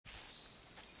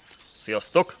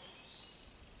Sziasztok!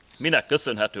 Minek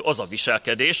köszönhető az a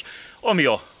viselkedés, ami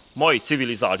a mai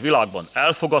civilizált világban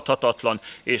elfogadhatatlan,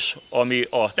 és ami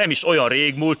a nem is olyan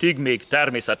régmúltig még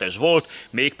természetes volt,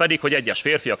 mégpedig, hogy egyes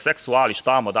férfiak szexuális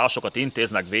támadásokat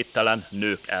intéznek védtelen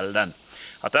nők ellen.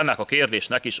 Hát ennek a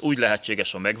kérdésnek is úgy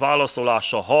lehetséges a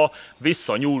megválaszolása, ha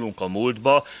visszanyúlunk a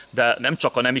múltba, de nem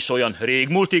csak a nem is olyan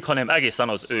régmúltig, hanem egészen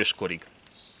az őskorig.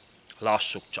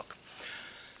 Lássuk csak.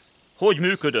 Hogy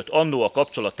működött annó a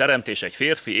kapcsolatteremtés egy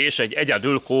férfi és egy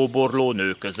egyedül kóborló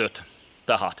nő között?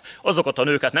 Tehát azokat a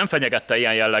nőket nem fenyegette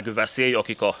ilyen jellegű veszély,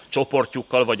 akik a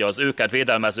csoportjukkal vagy az őket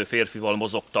védelmező férfival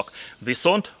mozogtak.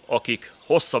 Viszont akik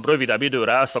hosszabb, rövidebb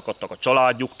időre elszakadtak a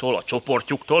családjuktól, a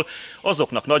csoportjuktól,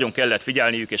 azoknak nagyon kellett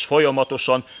figyelniük és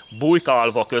folyamatosan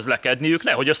bujkálva közlekedniük,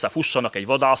 nehogy összefussanak egy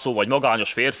vadászó vagy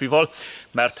magányos férfival,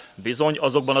 mert bizony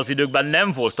azokban az időkben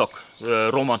nem voltak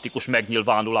romantikus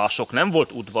megnyilvánulások, nem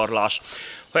volt udvarlás.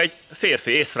 Ha egy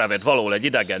férfi észrevett valahol egy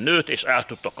idegen nőt és el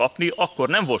tudta kapni, akkor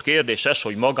nem volt kérdéses,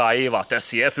 hogy magáévá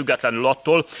teszi-e, függetlenül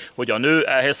attól, hogy a nő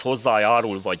ehhez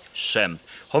hozzájárul vagy sem.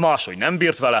 Ha máshogy nem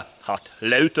bírt vele, hát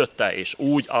leütötte és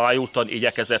úgy ájultan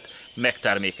igyekezett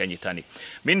megtermékenyíteni.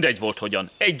 Mindegy volt hogyan.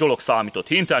 Egy dolog számított,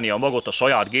 hinteni a magot a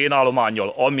saját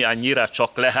génállománnyal, amennyire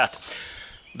csak lehet.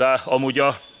 De amúgy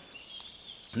a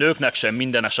nőknek sem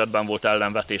minden esetben volt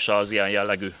ellenvetése az ilyen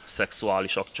jellegű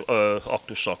szexuális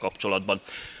aktussal kapcsolatban.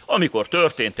 Amikor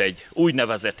történt egy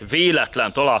úgynevezett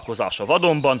véletlen találkozás a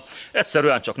vadonban,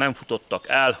 egyszerűen csak nem futottak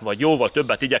el, vagy jóval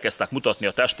többet igyekeztek mutatni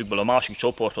a testükből a másik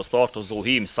csoporthoz tartozó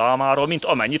hím számára, mint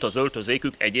amennyit az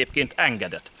öltözékük egyébként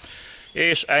engedett.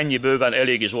 És ennyi bőven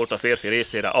elég is volt a férfi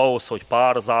részére ahhoz, hogy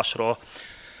párzásra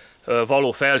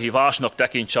való felhívásnak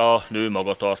tekintse a nő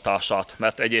magatartását,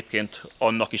 mert egyébként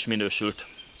annak is minősült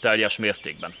teljes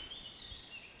mértékben.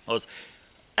 Az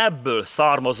ebből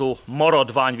származó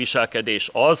maradványviselkedés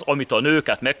az, amit a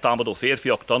nőket megtámadó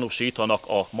férfiak tanúsítanak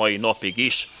a mai napig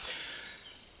is.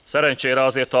 Szerencsére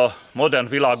azért a modern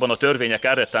világban a törvények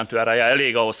elrettentő ereje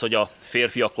elég ahhoz, hogy a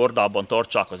férfiak kordában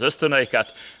tartsák az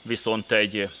ösztöneiket, viszont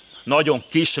egy nagyon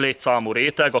kis létszámú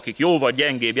réteg, akik jóval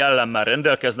gyengébb jellemmel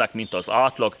rendelkeznek, mint az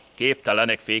átlag,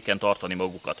 képtelenek féken tartani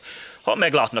magukat. Ha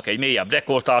meglátnak egy mélyebb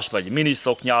dekoltást vagy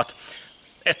miniszoknyát,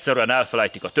 egyszerűen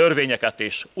elfelejtik a törvényeket,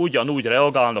 és ugyanúgy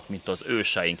reagálnak, mint az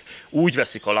őseink. Úgy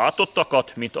veszik a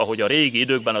látottakat, mint ahogy a régi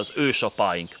időkben az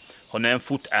ősapáink. Ha nem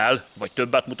fut el, vagy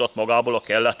többet mutat magából a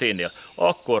kelleténél,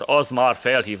 akkor az már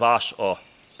felhívás a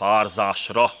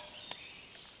párzásra.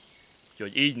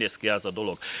 Úgyhogy így néz ki ez a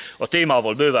dolog. A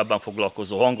témával bővebben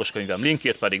foglalkozó hangoskönyvem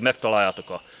linkjét pedig megtaláljátok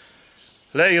a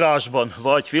leírásban,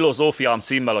 vagy Filozófiám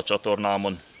címmel a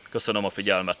csatornámon. Köszönöm a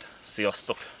figyelmet,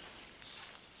 sziasztok!